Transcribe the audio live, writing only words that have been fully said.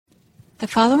The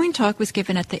following talk was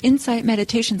given at the Insight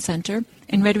Meditation Center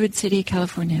in Redwood City,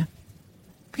 California.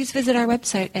 Please visit our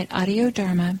website at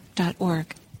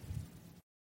audiodharma.org.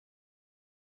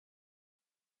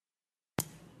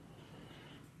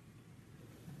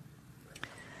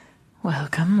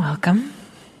 Welcome, welcome.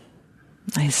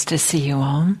 Nice to see you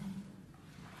all.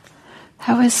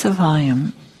 How is the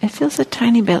volume? It feels a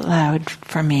tiny bit loud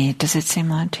for me. Does it seem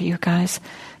loud to you guys?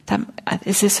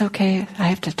 Is this okay? I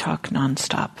have to talk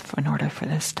nonstop in order for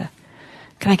this to...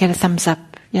 Can I get a thumbs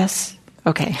up? Yes?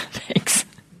 Okay, thanks.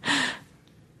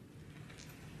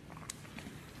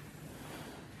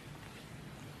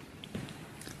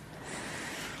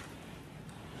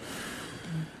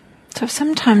 So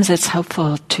sometimes it's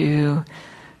helpful to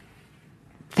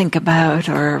think about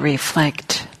or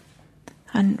reflect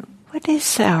on what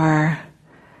is our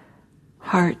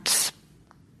heart's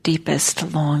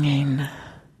deepest longing.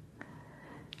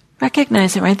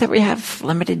 Recognizing, right, that we have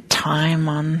limited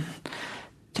time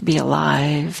to be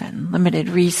alive and limited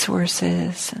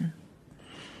resources and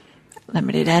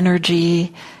limited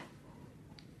energy.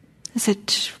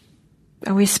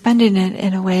 Are we spending it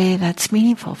in a way that's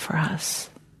meaningful for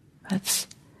us? That's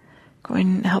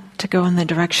going to help to go in the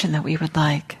direction that we would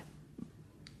like.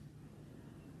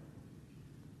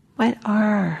 What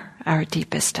are our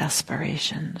deepest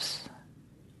aspirations?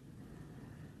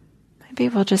 Maybe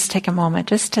we'll just take a moment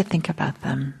just to think about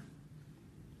them.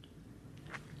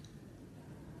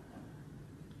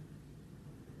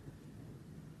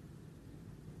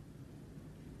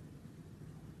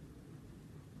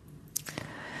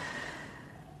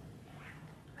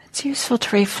 It's useful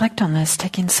to reflect on this,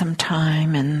 taking some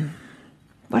time, and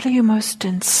what are you most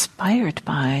inspired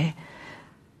by?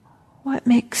 What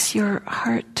makes your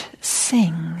heart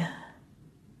sing?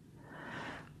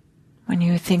 When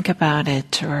you think about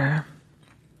it, or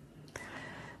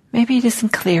maybe it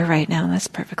isn't clear right now, that's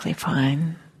perfectly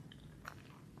fine.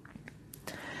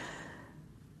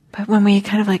 But when we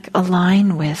kind of like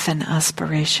align with an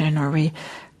aspiration, or we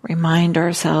remind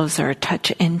ourselves or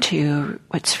touch into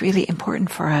what's really important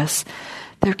for us,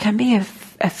 there can be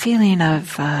a feeling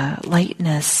of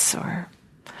lightness or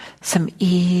some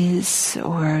ease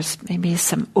or maybe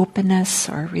some openness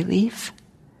or relief.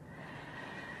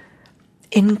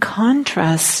 In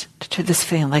contrast to this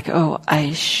feeling like, oh,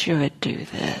 I should do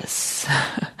this.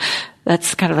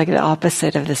 That's kind of like the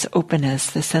opposite of this openness.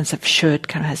 The sense of should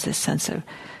kind of has this sense of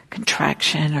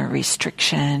contraction or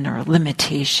restriction or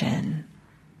limitation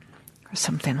or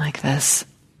something like this.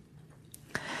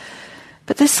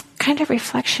 But this kind of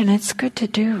reflection, it's good to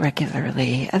do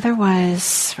regularly.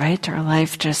 Otherwise, right, our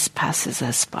life just passes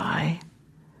us by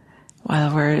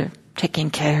while we're taking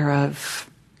care of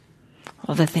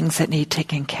all the things that need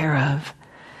taken care of.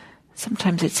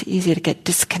 Sometimes it's easy to get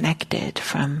disconnected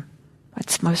from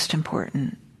what's most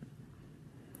important.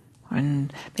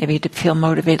 And maybe to feel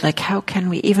motivated, like how can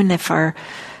we, even if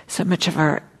so much of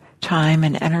our time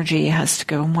and energy has to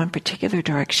go in one particular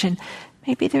direction,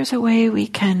 maybe there's a way we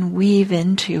can weave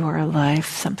into our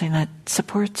life something that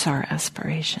supports our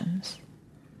aspirations.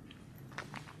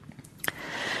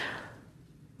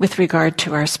 With regard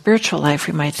to our spiritual life,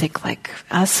 we might think like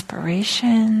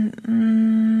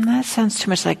aspiration, that sounds too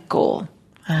much like goal.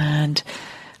 And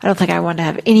I don't think I want to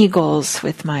have any goals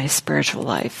with my spiritual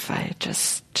life. I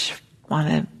just want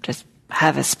to just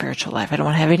have a spiritual life. I don't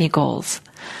want to have any goals.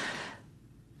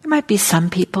 There might be some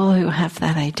people who have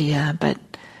that idea, but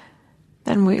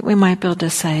then we might be able to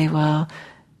say, well,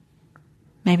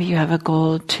 maybe you have a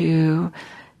goal to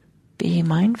be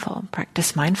mindful,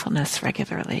 practice mindfulness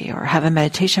regularly, or have a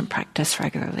meditation practice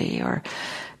regularly, or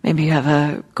maybe you have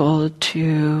a goal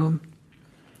to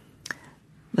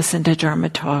listen to Dharma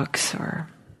talks, or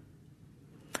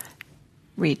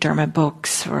read Dharma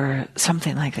books, or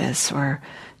something like this, or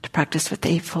to practice with the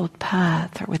Eightfold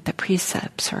Path, or with the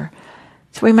precepts, or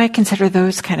so we might consider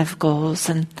those kind of goals,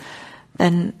 and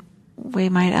then we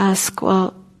might ask,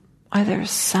 well, are there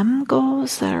some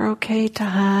goals that are okay to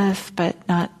have, but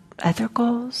not other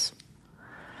goals?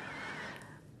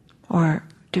 Or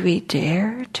do we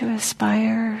dare to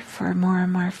aspire for more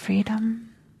and more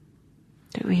freedom?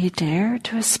 Do we dare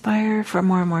to aspire for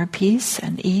more and more peace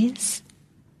and ease?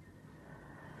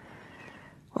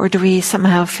 Or do we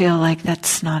somehow feel like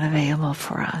that's not available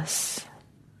for us?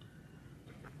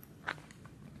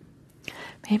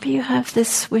 Maybe you have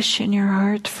this wish in your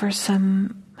heart for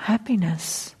some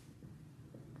happiness.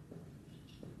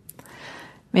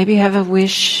 Maybe you have a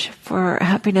wish for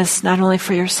happiness not only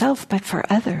for yourself, but for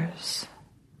others.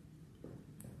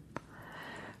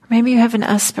 Maybe you have an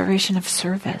aspiration of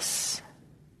service,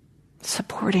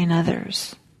 supporting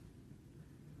others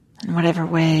in whatever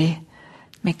way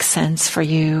makes sense for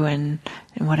you and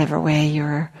in whatever way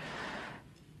your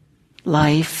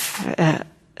life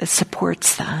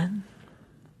supports that.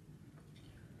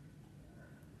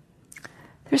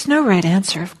 There's no right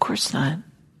answer, of course not.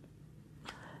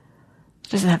 It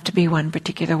doesn't have to be one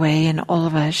particular way, and all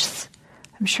of us,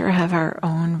 I'm sure, have our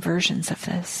own versions of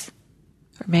this,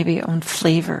 or maybe own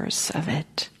flavors of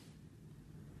it.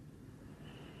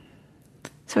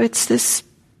 So it's this,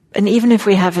 and even if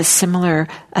we have a similar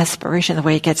aspiration, the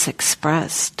way it gets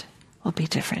expressed will be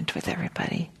different with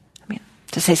everybody. I mean,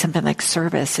 to say something like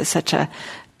service is such a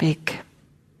big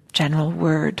general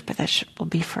word, but that will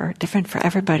be different for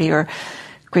everybody. Or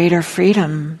greater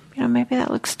freedom, maybe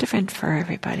that looks different for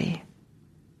everybody.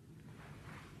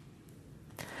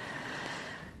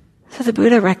 So the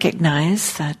Buddha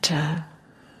recognized that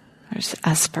there's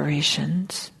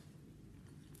aspirations.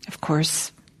 Of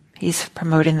course, he's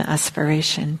promoting the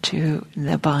aspiration to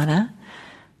Nibbana.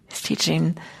 He's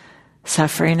teaching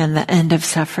suffering and the end of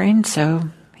suffering, so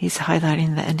he's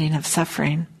highlighting the ending of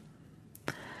suffering.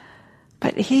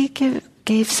 But he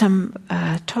gave some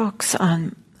talks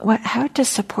on how to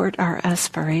support our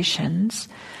aspirations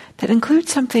that include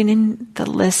something in the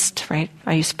list, right?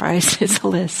 Are you surprised? It's a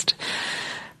list.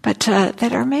 But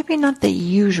that are maybe not the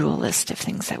usual list of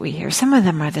things that we hear. Some of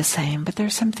them are the same, but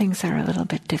there's some things that are a little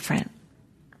bit different.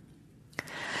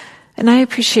 And I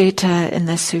appreciate in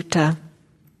the sutta,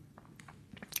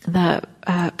 the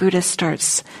Buddha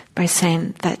starts by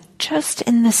saying that just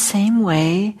in the same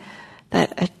way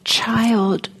that a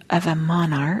child of a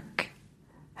monarch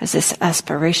has this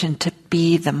aspiration to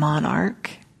be the monarch,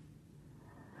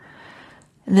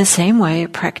 in the same way a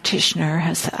practitioner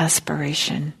has the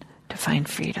aspiration to find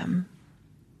freedom.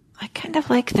 I kind of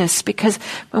like this because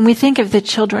when we think of the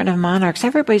children of monarchs,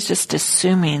 everybody's just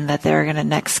assuming that they're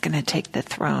next going to take the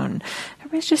throne.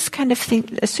 Everybody's just kind of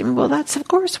assuming, well, that's of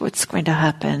course what's going to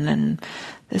happen, and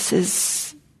this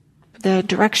is the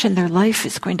direction their life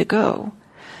is going to go.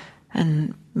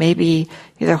 And maybe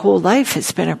their whole life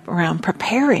has been around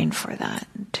preparing for that,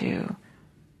 to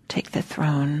take the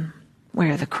throne,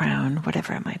 wear the crown,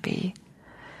 whatever it might be.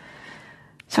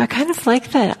 So I kind of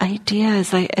like that idea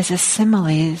as a simile,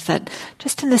 is that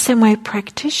just in the same way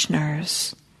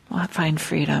practitioners will find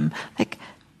freedom, like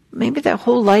maybe their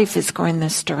whole life is going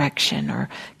this direction, or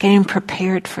getting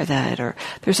prepared for that, or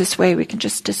there's this way we can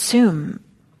just assume,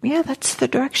 yeah, that's the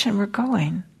direction we're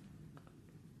going.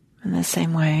 In the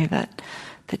same way that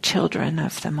the children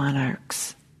of the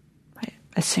monarchs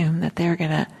assume that they're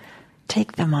going to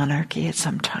take the monarchy at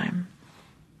some time.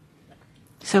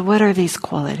 So what are these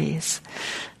qualities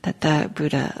that the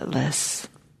Buddha lists?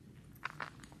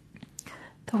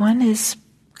 The one is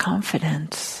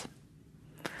confidence.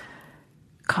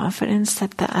 Confidence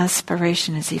that the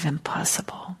aspiration is even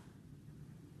possible.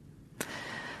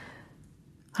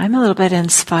 I'm a little bit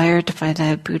inspired by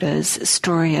the Buddha's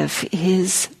story of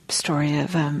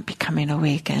becoming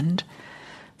awakened.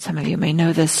 Some of you may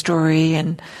know this story,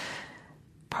 and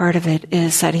part of it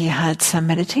is that he had some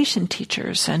meditation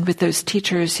teachers, and with those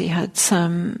teachers he had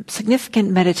some significant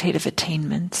meditative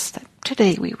attainments that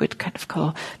today we would kind of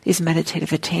call these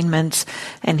meditative attainments,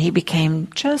 and he became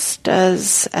just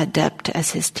as adept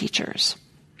as his teachers.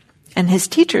 And his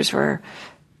teachers were,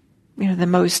 the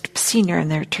most senior in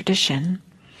their tradition.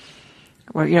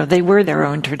 Or, they were their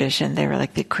own tradition. They were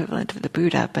like the equivalent of the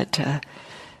Buddha, but,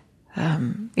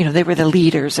 they were the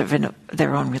leaders of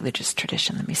their own religious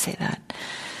tradition, let me say that.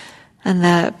 And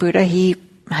the Buddha, he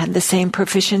had the same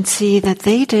proficiency that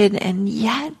they did, and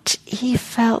yet he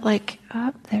felt like,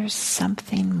 there's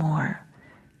something more.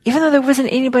 Even though there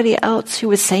wasn't anybody else who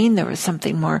was saying there was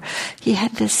something more, he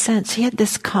had this sense, he had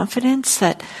this confidence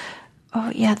that,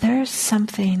 there's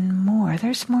something more.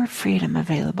 There's more freedom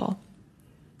available.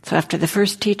 So after the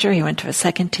first teacher, he went to a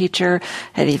second teacher,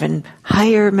 had even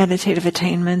higher meditative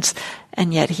attainments,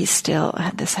 and yet he still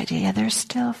had this idea, there's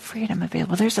still freedom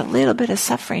available. There's a little bit of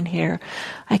suffering here.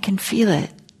 I can feel it.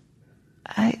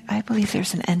 I believe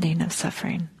there's an ending of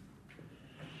suffering.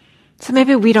 So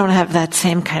maybe we don't have that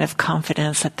same kind of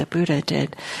confidence that the Buddha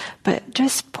did, but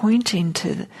just pointing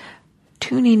to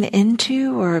tuning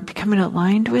into or becoming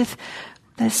aligned with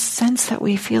this sense that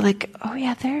we feel like,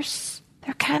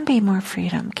 there can be more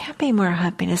freedom, can be more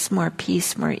happiness, more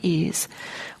peace, more ease.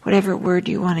 Whatever word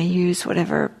you want to use,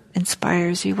 whatever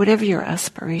inspires you, whatever your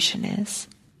aspiration is.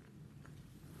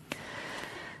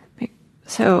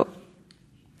 So,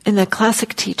 in the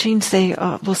classic teachings, they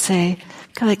will say,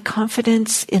 kind of like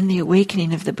confidence in the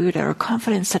awakening of the Buddha, or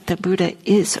confidence that the Buddha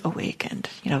is awakened.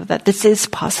 That this is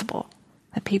possible,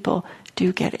 that people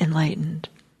do get enlightened.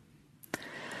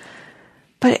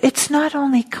 But it's not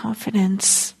only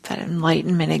confidence that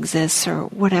enlightenment exists, or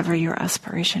whatever your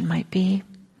aspiration might be.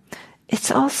 It's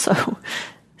also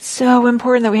so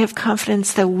important that we have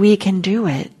confidence that we can do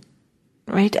it,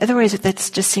 right? Otherwise,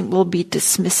 we'll be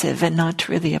dismissive and not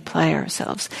really apply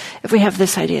ourselves. If we have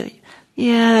this idea,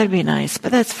 yeah, that'd be nice,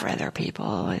 but that's for other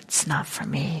people. It's not for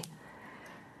me.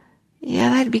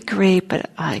 Yeah, that'd be great, but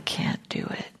I can't do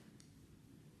it.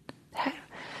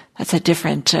 That's a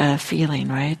different feeling,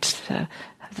 right? To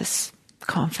have this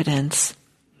confidence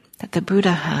that the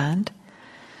Buddha had.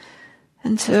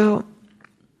 And so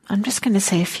I'm just going to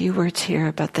say a few words here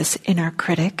about this inner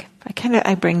critic.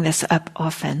 I bring this up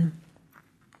often,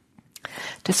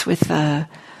 just with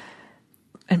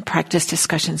in practice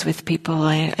discussions with people.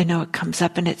 I know it comes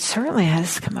up, and it certainly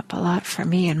has come up a lot for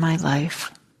me in my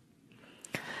life.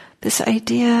 This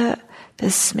idea,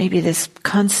 this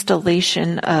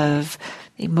constellation of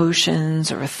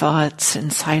emotions or thoughts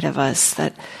inside of us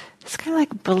that is kind of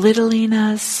like belittling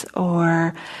us,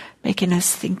 or making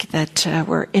us think that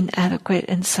we're inadequate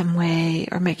in some way,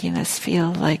 or making us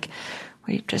feel like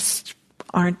we just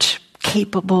aren't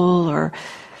capable, or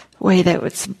a way that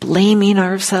it's blaming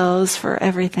ourselves for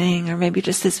everything, or maybe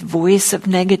just this voice of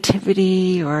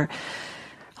negativity, or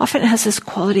often it has this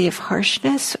quality of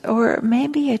harshness, or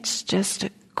maybe it's just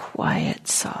a quiet,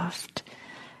 soft,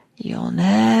 you'll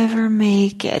never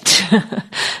make it,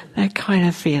 that kind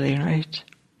of feeling, right?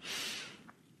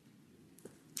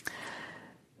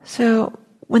 So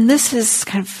when this is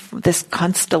kind of this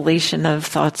constellation of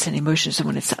thoughts and emotions, and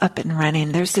when it's up and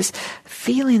running, there's this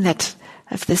feeling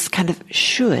of this kind of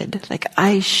should, like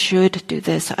I should do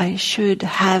this, I should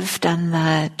have done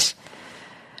that,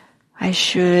 I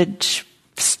should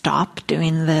stop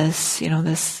doing this,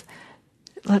 this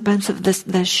bunch of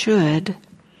this should.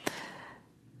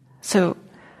 So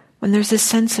when there's this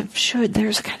sense of should,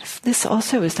 there's kind of, this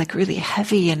also is like really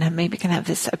heavy, and maybe can have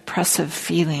this oppressive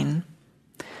feeling,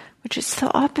 which is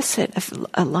the opposite of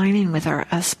aligning with our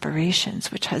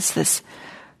aspirations, which has this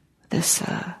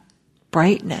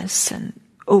brightness and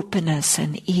openness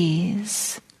and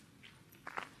ease.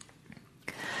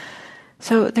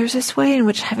 So there's this way in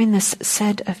which having this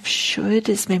said of should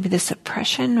is maybe this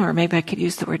oppression, or maybe I could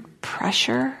use the word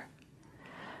pressure,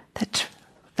 that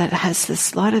has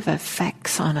this lot of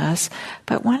effects on us.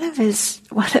 But one of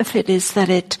it is that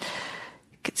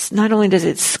it's not only does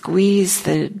it squeeze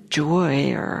the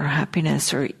joy or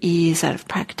happiness or ease out of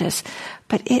practice,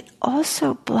 but it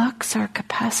also blocks our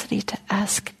capacity to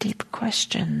ask deep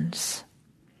questions.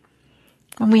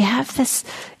 When we have this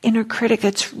inner critic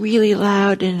that's really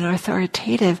loud and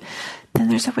authoritative, then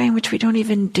there's a way in which we don't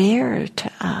even dare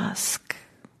to ask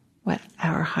what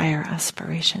our higher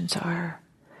aspirations are.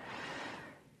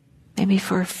 Maybe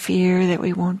for fear that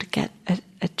we won't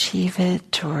achieve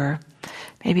it, or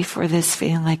maybe for this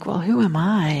feeling like, well, who am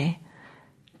I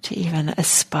to even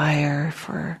aspire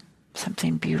for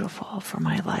something beautiful for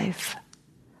my life?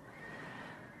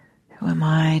 Who am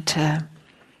I to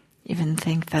even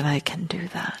think that I can do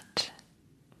that?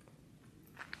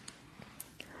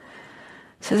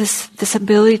 So this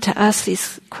ability to ask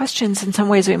these questions, in some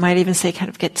ways we might even say kind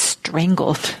of get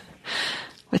strangled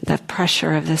with the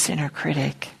pressure of this inner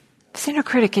critic. This inner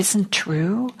critic isn't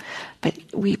true, but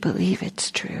we believe it's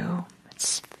true.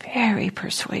 It's very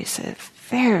persuasive,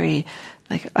 very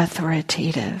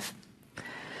authoritative.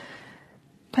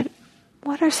 But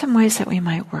what are some ways that we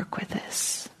might work with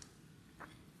this?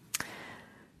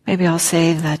 Maybe I'll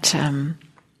say that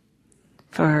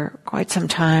for quite some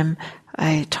time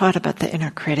I taught about the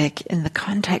inner critic in the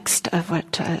context of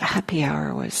what happy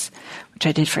hour was, which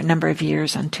I did for a number of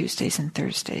years on Tuesdays and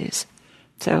Thursdays.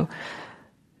 So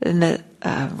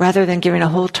rather than giving a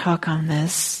whole talk on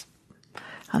this,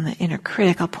 on the inner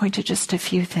critic, I'll point to just a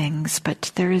few things,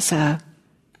 but there is a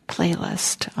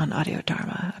playlist on Audio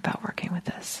Dharma about working with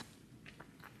this.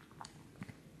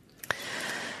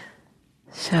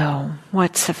 So,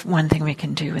 what's one thing we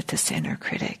can do with this inner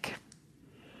critic?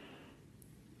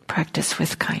 Practice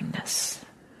with kindness.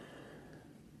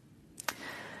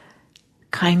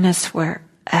 Kindness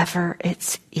wherever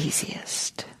it's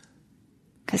easiest.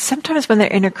 Because sometimes when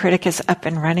the inner critic is up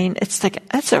and running, it's like,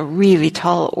 that's a really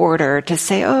tall order to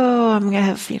say, oh, I'm going to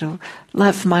have,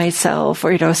 love myself,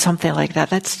 or, something like that.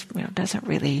 That's, doesn't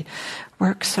really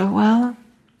work so well.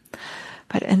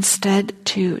 But instead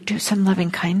to do some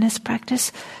loving kindness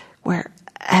practice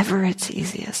wherever it's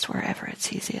easiest, wherever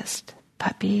it's easiest.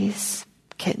 Puppies,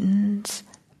 kittens,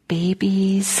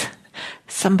 babies,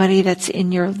 somebody that's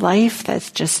in your life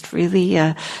that's just really,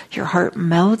 your heart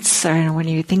melts when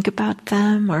you think about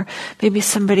them, or maybe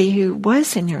somebody who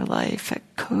was in your life, a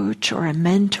coach or a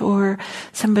mentor,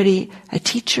 a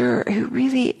teacher who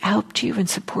really helped you and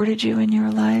supported you in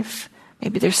your life.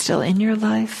 Maybe they're still in your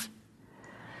life.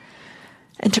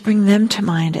 And to bring them to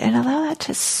mind and allow that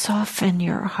to soften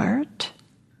your heart.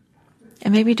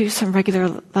 And maybe do some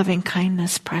regular loving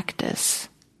kindness practice.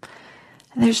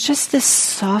 And there's just this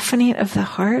softening of the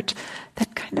heart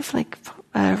that kind of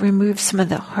removes some of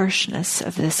the harshness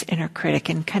of this inner critic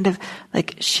and kind of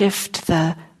shift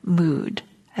the mood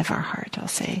of our heart, I'll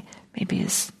say, maybe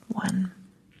is one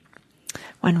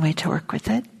way to work with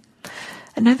it.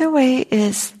 Another way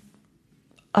is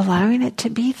allowing it to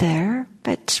be there,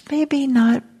 but maybe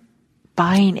not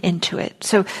buying into it.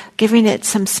 So giving it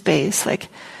some space,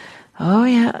 oh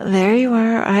yeah, there you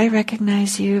are, I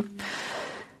recognize you.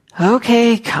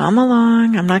 Okay, come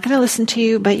along. I'm not going to listen to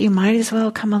you, but you might as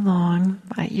well come along.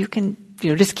 You can,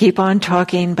 just keep on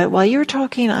talking, but while you're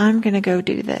talking, I'm going to go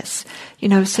do this.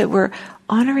 So we're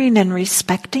honoring and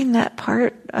respecting that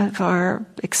part of our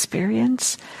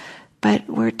experience, but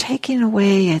we're taking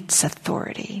away its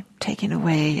authority, taking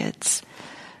away its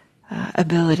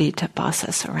ability to boss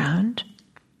us around.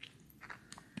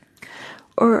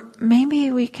 Or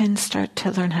maybe we can start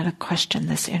to learn how to question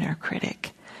this inner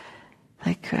critic.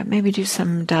 Maybe do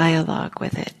some dialogue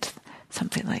with it.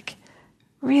 Something like,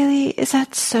 really, is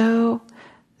that so?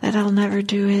 That I'll never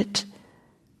do it?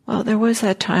 Well, there was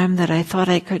that time that I thought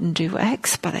I couldn't do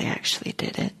X, but I actually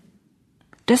did it.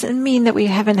 Doesn't mean that we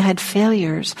haven't had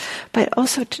failures, but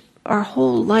also our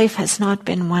whole life has not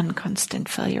been one constant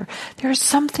failure. There are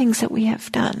some things that we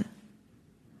have done.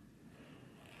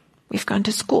 We've gone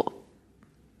to school.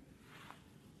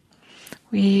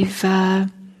 We've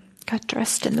got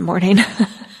dressed in the morning.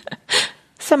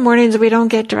 Some mornings we don't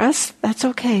get dressed. That's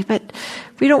okay, but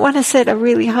we don't want to set a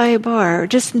really high bar.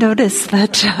 Just notice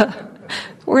that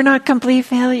we're not complete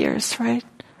failures, right?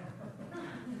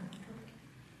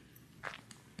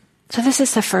 So this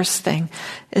is the first thing,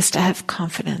 is to have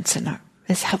confidence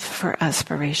is helpful for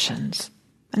aspirations.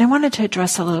 And I wanted to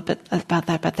address a little bit about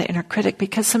the inner critic,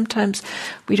 because sometimes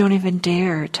we don't even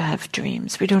dare to have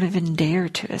dreams. We don't even dare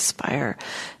to aspire.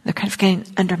 They're kind of getting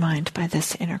undermined by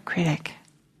this inner critic.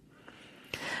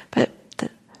 But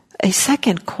a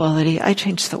second quality, I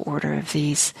changed the order of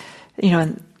these.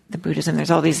 In the Buddhism,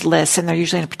 there's all these lists, and they're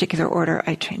usually in a particular order.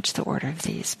 I changed the order of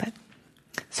these.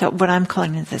 So what I'm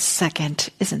calling the second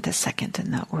isn't the second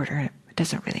in the order. It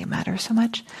doesn't really matter so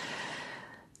much.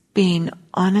 Being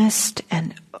honest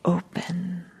and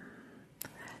open.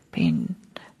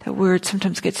 The word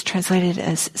sometimes gets translated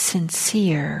as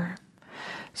sincere.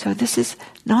 So this is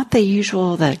not the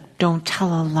usual don't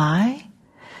tell a lie,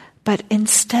 but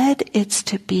instead it's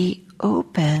to be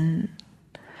open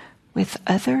with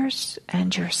others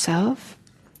and yourself.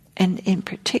 And in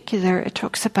particular, it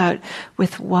talks about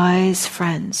with wise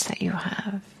friends that you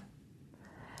have.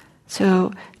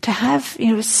 So to have,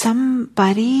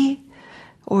 somebody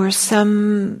or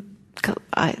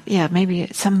maybe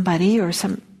somebody or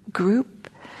some group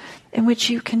in which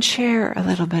you can share a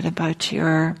little bit about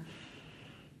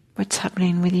what's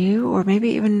happening with you, or maybe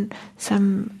even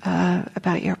some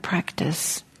about your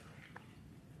practice.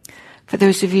 For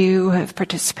those of you who have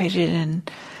participated in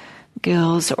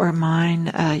Gil's or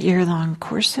mine year-long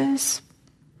courses,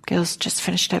 Gil's just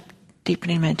finished up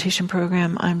Deepening Meditation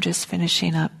Program. I'm just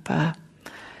finishing up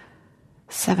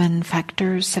 7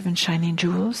 Factors, 7 Shining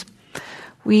Jewels.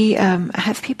 We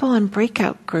have people in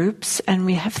breakout groups, and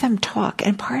we have them talk.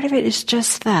 And part of it is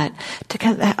just that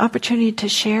opportunity to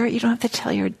share. You don't have to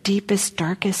tell your deepest,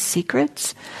 darkest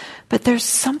secrets, but there's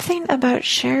something about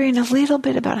sharing a little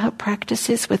bit about how practice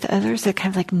is with others that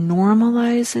kind of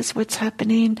normalizes what's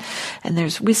happening. And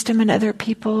there's wisdom in other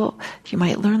people. You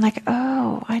might learn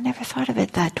oh, I never thought of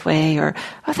it that way, or,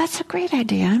 oh, that's a great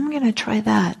idea. I'm going to try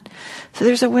that. So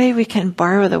there's a way we can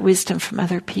borrow the wisdom from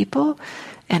other people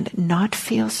and not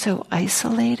feel so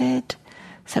isolated.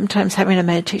 Sometimes having a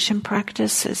meditation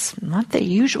practice is not the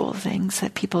usual things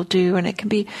that people do, and it can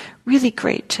be really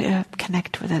great to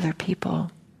connect with other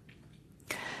people.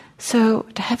 So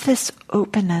to have this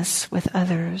openness with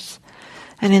others,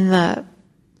 and in the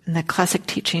classic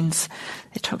teachings,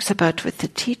 it talks about with the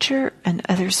teacher and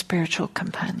other spiritual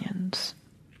companions.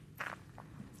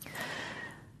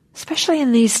 Especially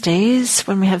in these days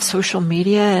when we have social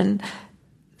media and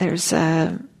there's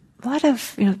a lot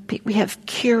of, we have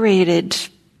curated,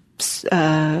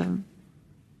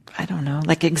 don't know,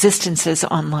 like existences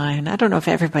online. I don't know if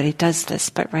everybody does this,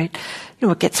 but right,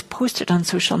 what gets posted on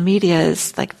social media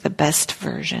is like the best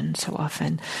version so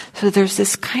often. So there's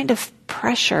this kind of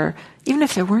pressure, even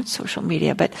if there weren't social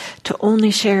media, but to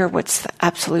only share what's the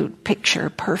absolute picture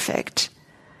perfect.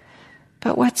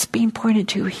 But what's being pointed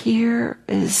to here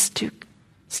is to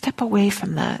step away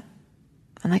from that.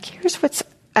 And like, here's what's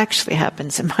actually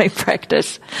happens in my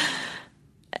practice.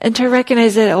 And to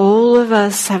recognize that all of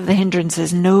us have the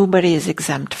hindrances. Nobody is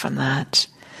exempt from that.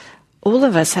 All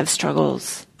of us have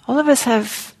struggles. All of us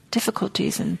have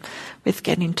difficulties with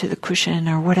getting to the cushion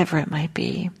or whatever it might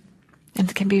be. And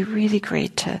it can be really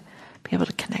great to be able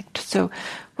to connect. So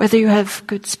whether you have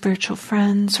good spiritual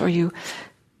friends or you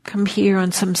come here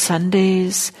on some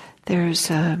Sundays, there's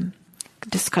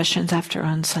discussions after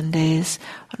on Sundays.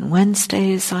 On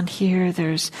Wednesdays on here,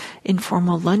 there's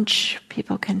informal lunch.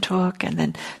 People can talk. And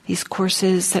then these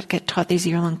courses that get taught, these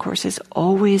year-long courses,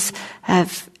 always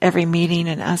have every meeting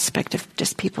an aspect of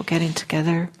just people getting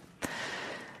together.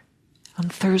 On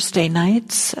Thursday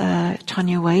nights,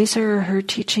 Tanya Weiser, her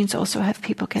teachings also have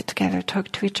people get together,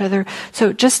 talk to each other.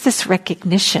 So just this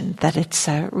recognition that it's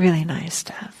really nice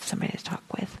to have somebody to talk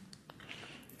with.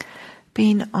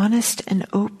 Being honest and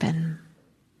open.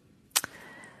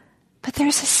 But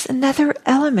there's another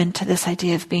element to this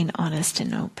idea of being honest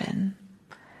and open.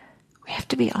 We have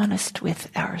to be honest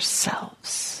with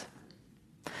ourselves.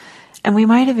 And we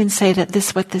might even say that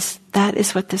that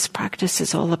is what this practice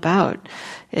is all about,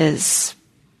 is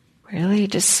really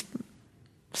just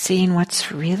seeing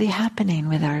what's really happening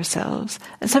with ourselves.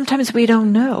 And sometimes we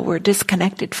don't know. We're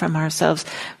disconnected from ourselves.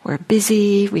 We're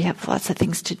busy, we have lots of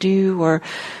things to do, or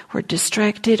we're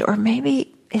distracted, or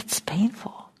maybe it's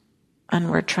painful. And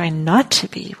we're trying not to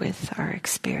be with our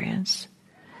experience.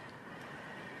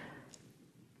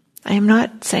 I am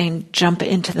not saying jump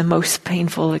into the most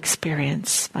painful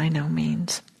experience, by no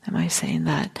means am I saying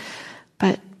that.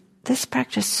 But this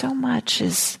practice so much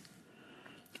is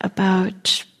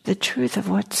about the truth of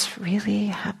what's really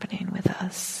happening with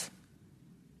us.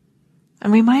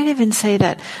 And we might even say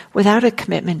that without a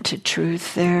commitment to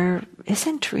truth, there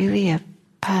isn't really a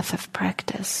path of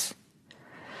practice.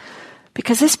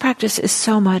 Because this practice is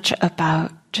so much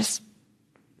about just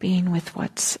being with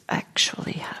what's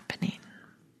actually happening.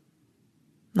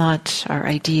 Not our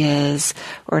ideas,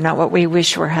 or not what we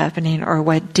wish were happening, or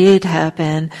what did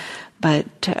happen,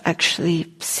 but to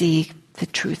actually see the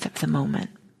truth of the moment,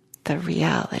 the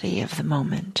reality of the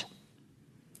moment.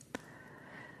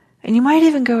 And you might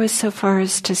even go so far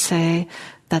as to say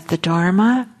that the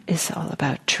Dharma is all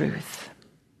about truth.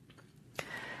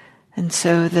 And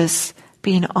so this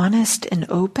being honest and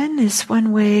open is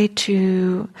one way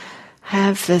to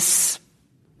have this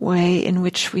way in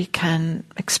which we can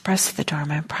express the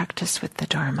Dharma and practice with the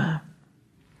Dharma.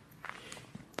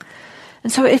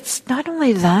 And so it's not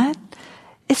only that,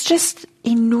 it's just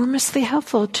enormously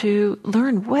helpful to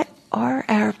learn what are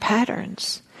our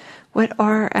patterns, what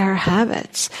are our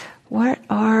habits, what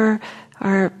are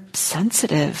our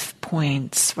sensitive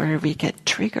points where we get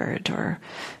triggered or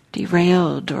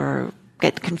derailed or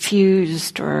get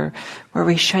confused or where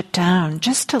we shut down,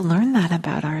 just to learn that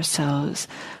about ourselves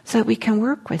so that we can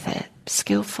work with it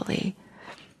skillfully.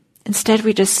 Instead,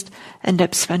 we just end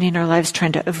up spending our lives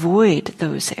trying to avoid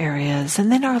those areas,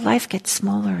 and then our life gets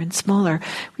smaller and smaller.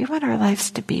 We want our lives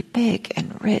to be big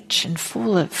and rich and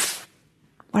full of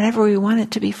whatever we want it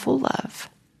to be full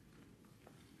of.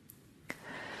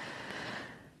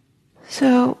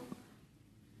 So,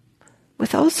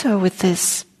 with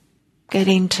this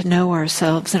getting to know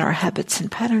ourselves and our habits and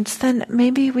patterns, then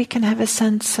maybe we can have a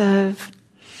sense of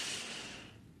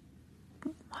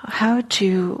how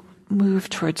to move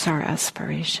towards our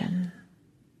aspiration.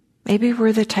 Maybe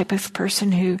we're the type of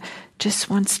person who just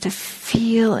wants to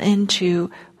feel into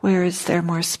where is there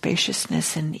more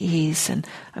spaciousness and ease, and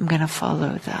I'm going to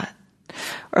follow that.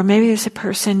 Or maybe there's a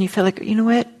person you feel like, you know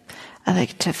what, I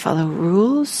like to follow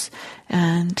rules,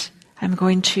 and I'm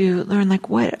going to learn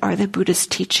what are the Buddha's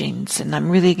teachings, and I'm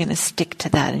really going to stick to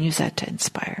that and use that to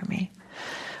inspire me.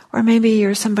 Or maybe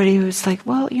you're somebody who's like,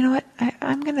 well, you know what,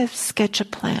 I'm going to sketch a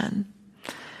plan.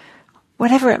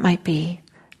 Whatever it might be,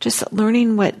 just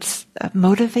learning what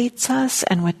motivates us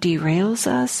and what derails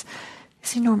us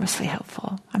is enormously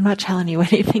helpful. I'm not telling you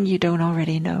anything you don't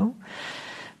already know,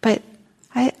 but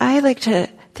I like to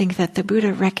think that the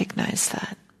Buddha recognized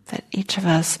that each of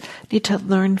us need to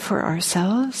learn for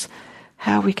ourselves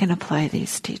how we can apply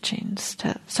these teachings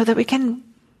so that we can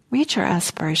reach our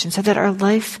aspirations, so that our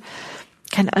life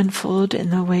can unfold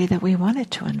in the way that we want it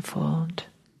to unfold.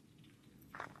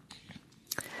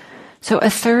 So a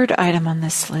third item on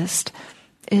this list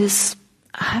is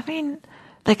having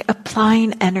like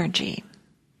applying energy,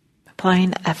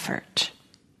 applying effort,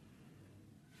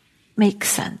 makes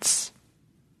sense.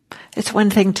 It's one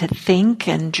thing to think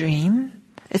and dream.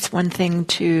 It's one thing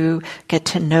to get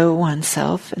to know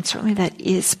oneself, and certainly that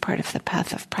is part of the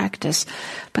path of practice.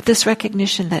 But this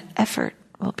recognition that effort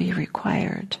will be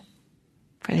required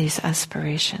for these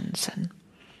aspirations. And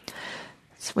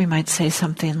so we might say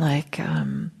something like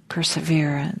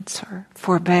perseverance or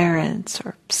forbearance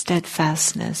or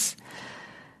steadfastness.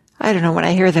 I don't know, when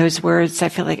I hear those words, I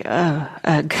feel like,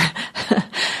 ugh.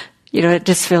 It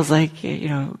just feels like,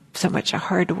 so much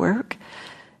hard work.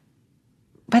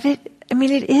 But it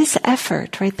is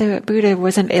effort, right? The Buddha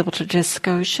wasn't able to just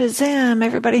go, Shazam,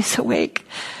 everybody's awake,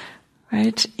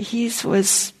 right? He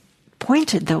was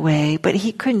pointed the way, but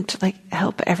he couldn't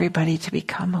help everybody to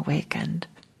become awakened.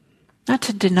 Not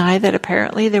to deny that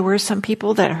apparently there were some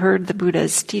people that heard the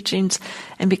Buddha's teachings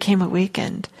and became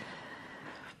awakened.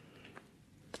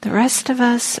 The rest of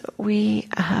us, we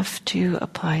have to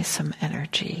apply some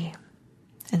energy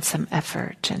and some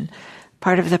effort. And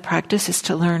part of the practice is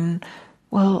to learn,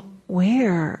 well,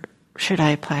 where should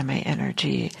I apply my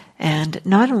energy? And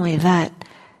not only that,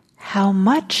 how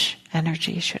much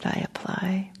energy should I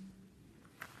apply?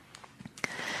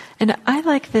 And I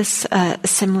like this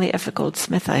simile of the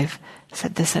goldsmith. I've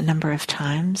said this a number of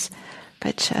times,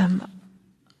 but I'd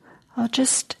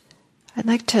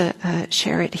like to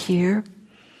share it here.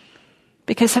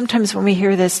 Because sometimes when we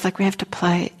hear this, we have to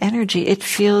apply energy, it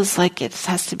feels like it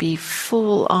has to be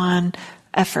full-on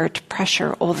effort,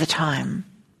 pressure all the time.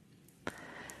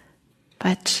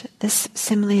 But this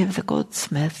simile of the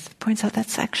goldsmith points out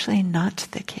that's actually not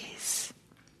the case.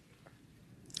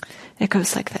 It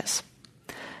goes like this.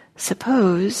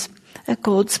 Suppose a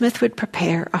goldsmith would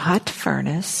prepare a hot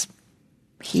furnace,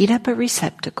 heat up a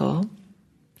receptacle,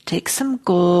 take some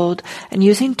gold, and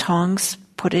using tongs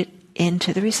put it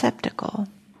into the receptacle.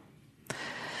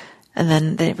 And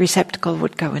then the receptacle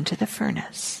would go into the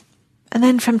furnace. And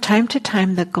then from time to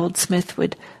time the goldsmith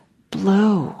would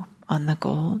blow on the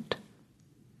gold,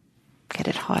 get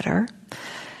it hotter.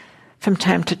 From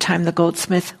time to time the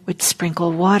goldsmith would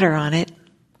sprinkle water on it,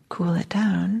 cool it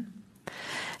down.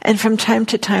 And from time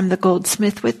to time the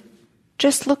goldsmith would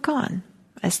just look on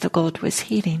as the gold was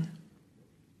heating.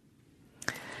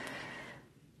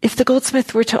 If the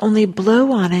goldsmith were to only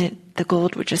blow on it, the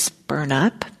gold would just burn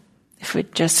up. If it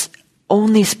would just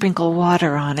only sprinkle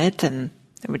water on it, then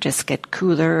it would just get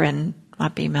cooler and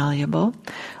not be malleable.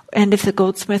 And if the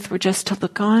goldsmith were just to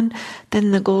look on, then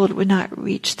the gold would not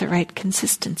reach the right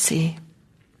consistency.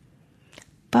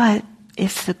 But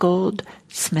if the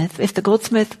goldsmith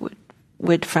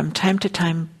would from time to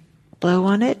time blow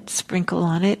on it, sprinkle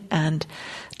on it, and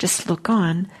just look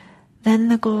on, then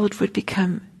the gold would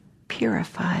become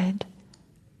purified,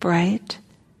 bright,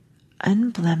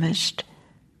 unblemished,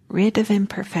 rid of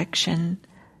imperfection,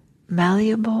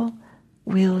 malleable,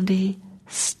 wieldy,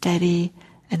 steady,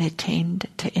 and attained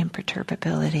to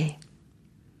imperturbability.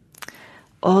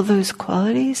 All those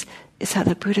qualities is how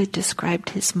the Buddha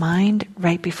described his mind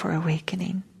right before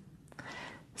awakening.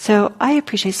 So I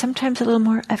appreciate sometimes a little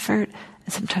more effort,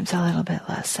 and sometimes a little bit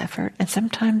less effort, and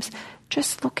sometimes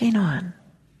just looking on.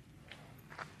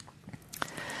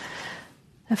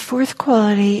 The fourth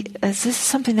quality, as this is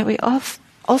something that we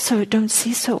also don't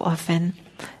see so often,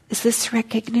 is this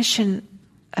recognition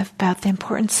about the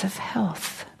importance of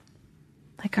health,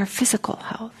 like our physical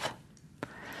health.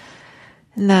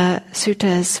 In the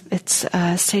suttas, it's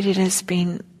stated as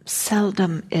being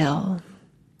seldom ill.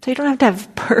 So you don't have to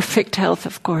have perfect health,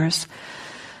 of course,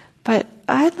 but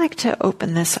I'd like to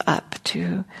open this up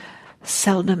to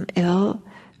seldom ill,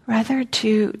 rather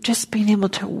to just being able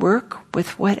to work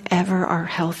with whatever our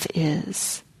health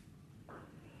is.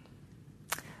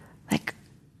 Like,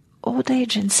 old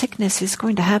age and sickness is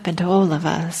going to happen to all of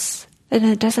us, and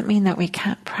it doesn't mean that we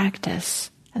can't practice,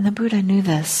 and the Buddha knew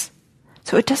this.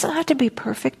 So it doesn't have to be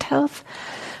perfect health,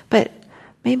 but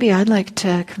maybe I'd like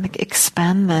to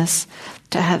expand this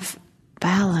to have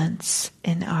balance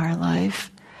in our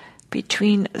life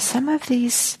between some of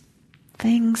these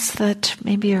things that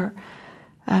maybe are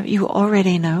you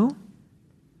already know.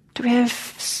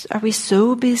 Are we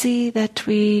so busy that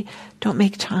we don't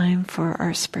make time for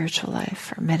our spiritual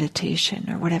life or meditation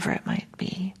or whatever it might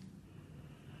be?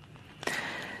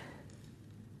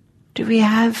 Do we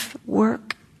have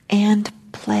work and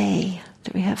play?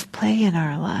 Do we have play in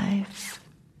our life?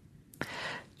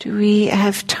 Do we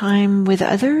have time with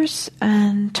others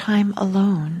and time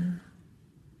alone?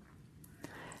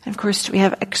 And of course, do we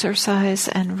have exercise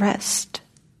and rest?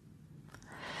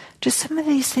 Just some of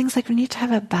these things, we need to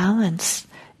have a balance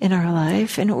in our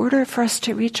life in order for us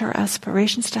to reach our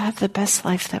aspirations to have the best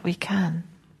life that we can.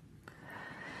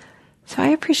 So I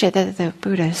appreciate that the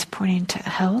Buddha is pointing to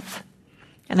health.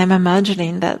 And I'm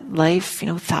imagining that life,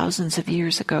 thousands of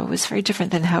years ago was very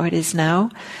different than how it is now.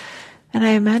 And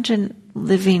I imagine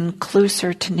living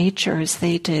closer to nature as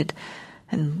they did.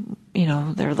 And,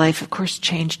 their life, of course,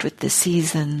 changed with the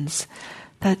seasons.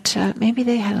 That maybe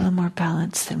they had a little more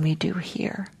balance than we do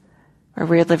here. Where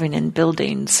we're living in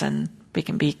buildings and we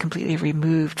can be completely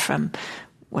removed from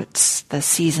what's the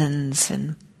seasons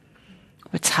and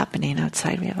what's happening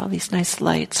outside. We have all these nice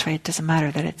lights, right? It doesn't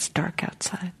matter that it's dark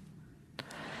outside.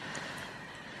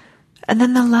 And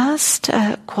then the last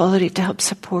quality to help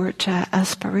support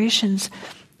aspirations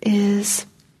is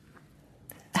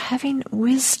having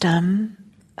wisdom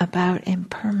about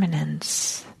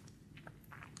impermanence.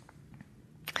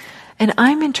 And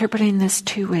I'm interpreting this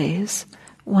two ways.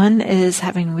 One is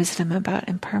having wisdom about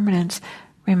impermanence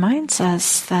reminds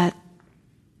us that,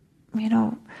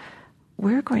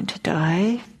 we're going to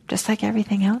die just like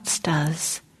everything else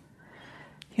does.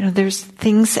 There's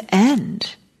things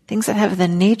end. Things that have the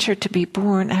nature to be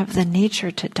born have the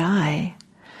nature to die.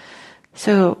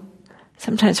 So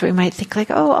sometimes we might think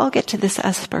like, I'll get to this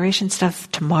aspiration stuff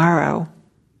tomorrow.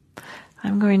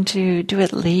 I'm going to do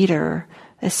it later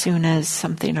as soon as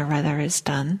something or other is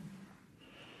done.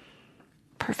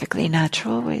 Perfectly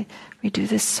natural. We do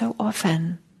this so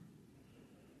often.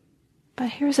 But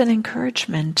here's an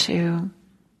encouragement to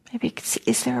maybe,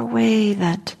 is there a way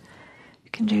that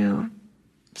you can do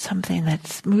something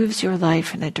that moves your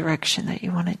life in a direction that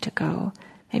you want it to go,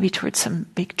 maybe towards some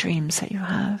big dreams that you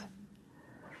have.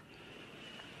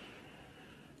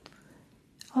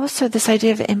 Also, this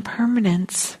idea of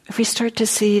impermanence, if we start to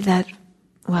see that,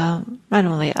 well, not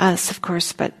only us, of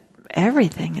course, but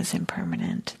everything is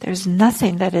impermanent. There's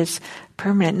nothing that is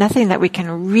permanent, nothing that we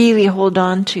can really hold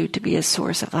on to be a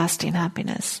source of lasting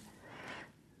happiness.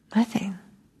 Nothing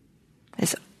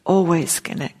is always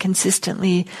going to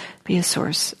consistently be a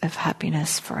source of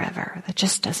happiness forever. That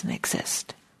just doesn't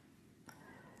exist.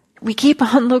 We keep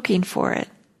on looking for it.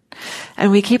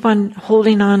 And we keep on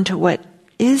holding on to what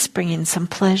is bringing some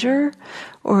pleasure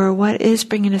or what is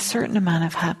bringing a certain amount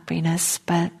of happiness,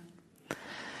 but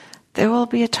there will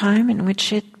be a time in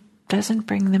which it doesn't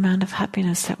bring the amount of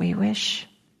happiness that we wish.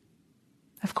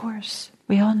 Of course,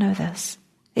 we all know this,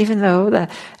 even though the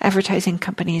advertising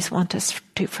companies want us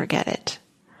to forget it.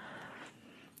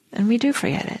 And we do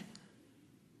forget it.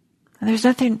 And there's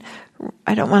nothing,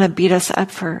 I don't want to beat us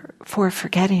up for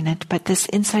forgetting it, but this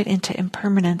insight into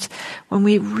impermanence, when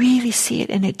we really see it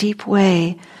in a deep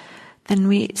way, then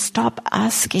we stop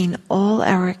asking all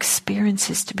our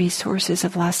experiences to be sources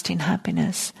of lasting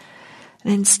happiness.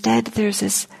 And instead there's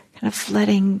this kind of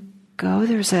letting go,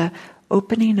 there's a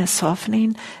opening, a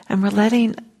softening, and we're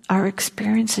letting our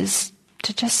experiences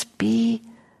to just be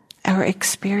our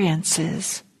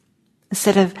experiences,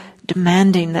 instead of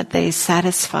demanding that they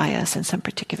satisfy us in some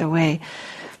particular way.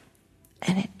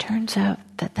 And it turns out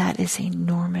that that is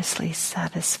enormously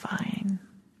satisfying,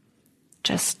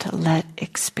 just to let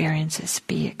experiences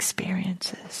be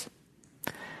experiences.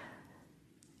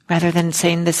 Rather than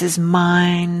saying, this is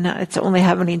mine, it's only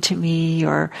happening to me,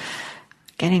 or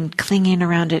clinging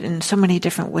around it in so many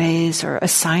different ways, or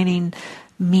assigning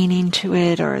meaning to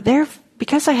it, or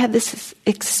because I had this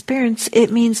experience,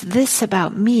 it means this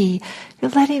about me. You're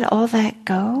letting all that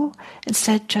go,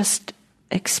 instead just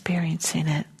experiencing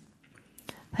it.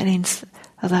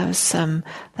 Allows some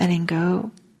letting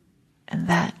go, and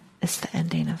that is the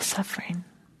ending of suffering,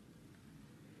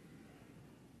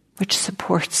 which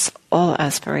supports all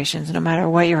aspirations, no matter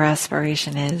what your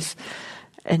aspiration is.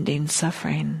 Ending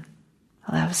suffering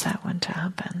allows that one to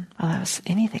happen, allows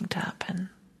anything to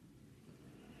happen.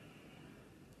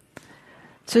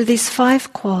 So these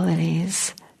 5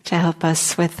 qualities to help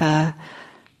us with our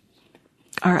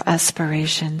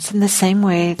aspirations, in the same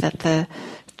way that the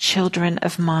children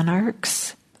of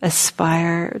monarchs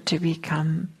aspire to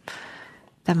become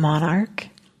the monarch,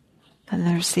 and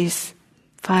there's these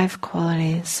 5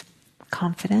 qualities: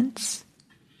 confidence,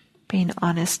 being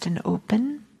honest and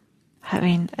open,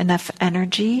 having enough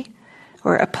energy,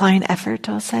 or applying effort,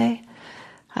 I'll say,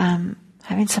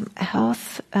 having some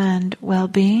health and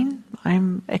well-being.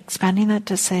 I'm expanding that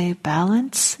to say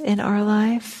balance in our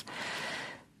life,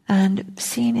 and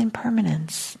seeing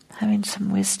impermanence, having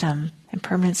some wisdom.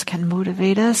 Impermanence can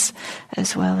motivate us,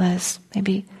 as well as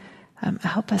maybe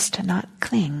help us to not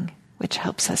cling, which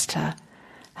helps us to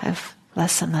have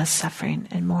less and less suffering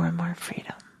and more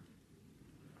freedom.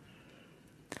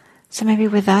 So maybe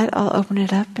with that, I'll open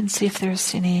it up and see if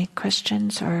there's any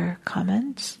questions or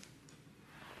comments.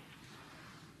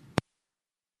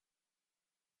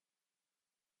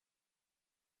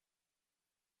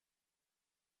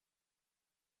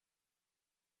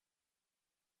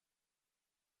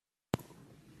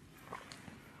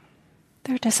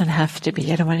 There doesn't have to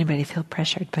be. I don't want anybody to feel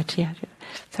pressured, but yeah.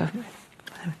 So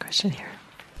I have a question here.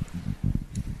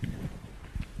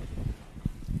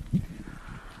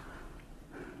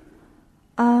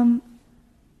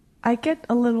 I get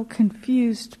a little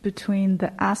confused between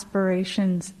the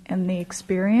aspirations and the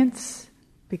experience,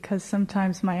 because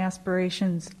sometimes my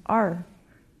aspirations are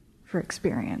for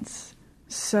experience.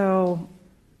 So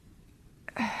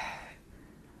I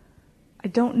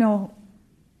don't know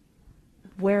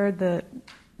where the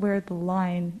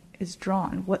line is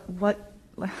drawn. What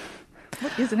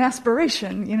is an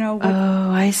aspiration?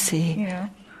 I see.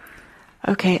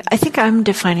 Okay, I think I'm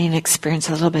defining experience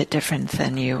a little bit different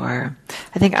than you are.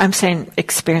 I think I'm saying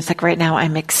experience, like right now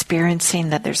I'm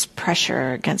experiencing that there's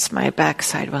pressure against my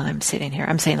backside while I'm sitting here.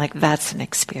 I'm saying like that's an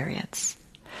experience.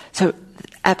 So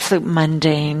absolute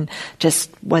mundane,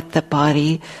 just what the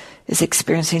body is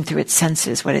experiencing through its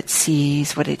senses, what it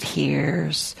sees, what it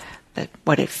hears,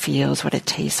 what it feels, what it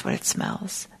tastes, what it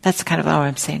smells. That's kind of all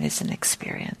I'm saying is an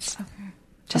experience. Okay.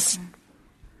 Just,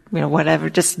 whatever,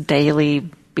 just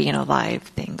daily being alive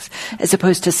things, as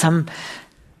opposed to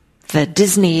the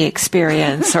Disney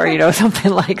experience or,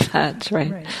 something like that,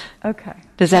 right? Right. Okay.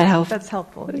 Does that help? That's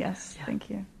helpful, yes. Yeah. Thank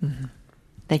you. Mm-hmm.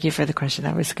 Thank you for the question.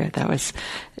 That was good.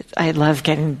 I love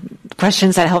getting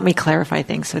questions that help me clarify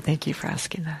things, so thank you for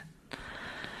asking that.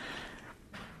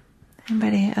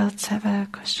 Anybody else have a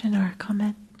question or a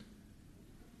comment?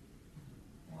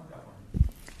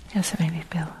 Yes, maybe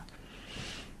Bill.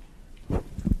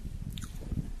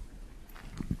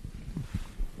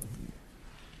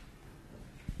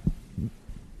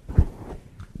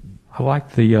 I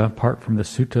like the part from the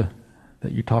sutta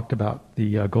that you talked about,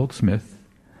 the goldsmith.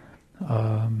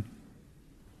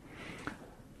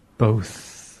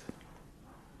 Both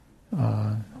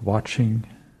watching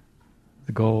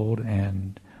the gold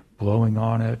and blowing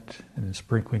on it and then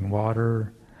sprinkling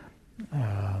water.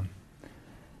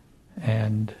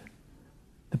 And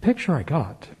the picture I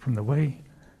got from the way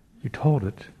you told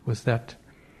it was that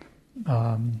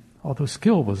although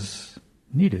skill was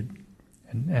needed,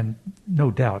 and no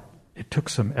doubt it took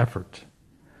some effort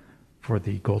for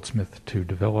the goldsmith to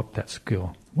develop that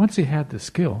skill. Once he had the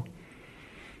skill,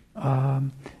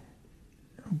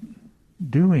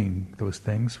 doing those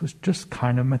things was just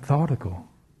kind of methodical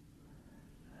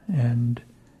and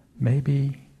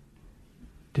maybe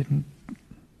didn't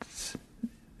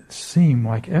seem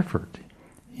like effort.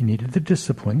 He needed the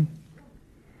discipline.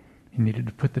 He needed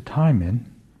to put the time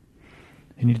in.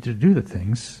 He needed to do the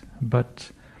things, but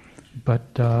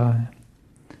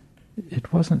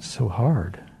it wasn't so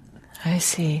hard. I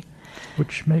see.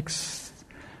 Which makes,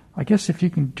 I guess, if you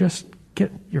can just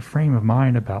get your frame of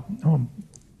mind about,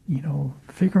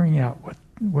 figuring out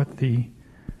what the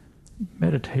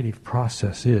meditative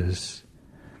process is,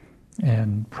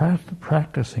 and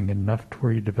practicing enough to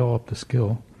where you develop the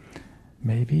skill,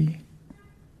 maybe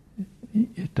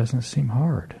it doesn't seem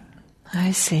hard.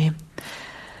 I see.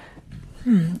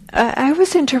 I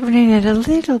was interpreting it a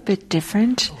little bit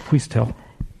different. Please tell.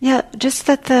 Yeah, just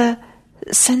that the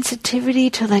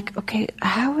sensitivity to okay,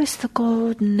 how is the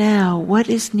gold now? What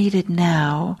is needed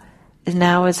now?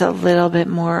 Now is a little bit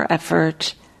more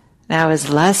effort. Now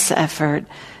is less effort,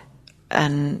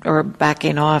 or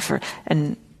backing off,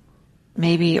 and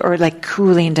maybe, or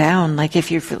cooling down, if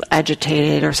you feel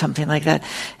agitated or something like that.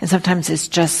 And sometimes it's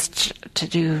just to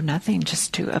do nothing,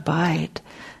 just to abide.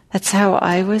 That's how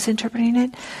I was interpreting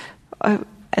it.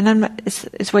 And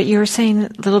is what you were saying a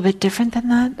little bit different than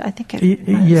that? I think it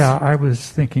was. Yeah, I was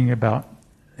thinking about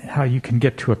how you can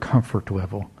get to a comfort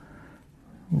level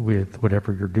with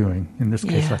whatever you're doing. In this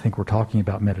case, I think we're talking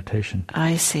about meditation.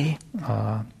 I see.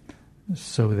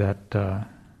 So that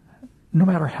no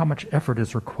matter how much effort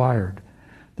is required,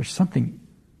 there's something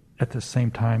at the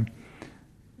same time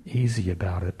easy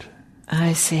about it.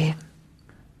 I see.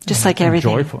 Just like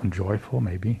everything. Joyful,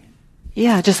 maybe.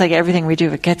 Yeah, just like everything we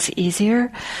do, it gets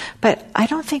easier. But I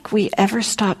don't think we ever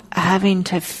stop having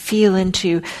to feel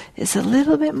into, is a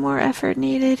little bit more effort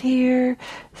needed here?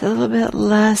 Is a little bit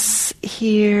less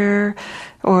here?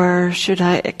 Or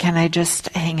can I just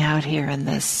hang out here in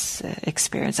this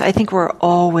experience? I think we're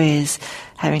always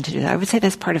having to do that. I would say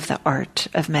that's part of the art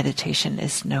of meditation,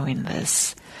 is knowing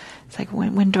this. It's like,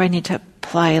 when do I need to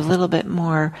apply a little bit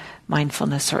more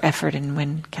mindfulness or effort, and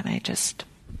when can I just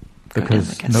go down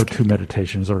because no two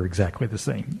meditations are exactly the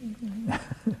same.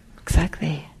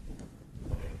 Exactly.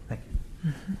 Thank you.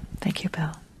 Mm-hmm. Thank you,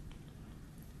 Bill.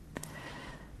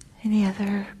 Any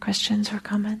other questions or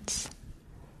comments?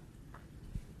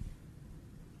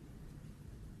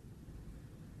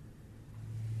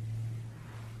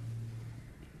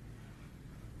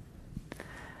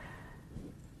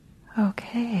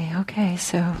 Okay,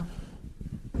 so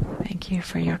thank you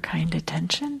for your kind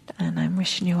attention, and I'm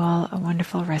wishing you all a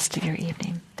wonderful rest of your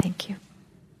evening. Thank you.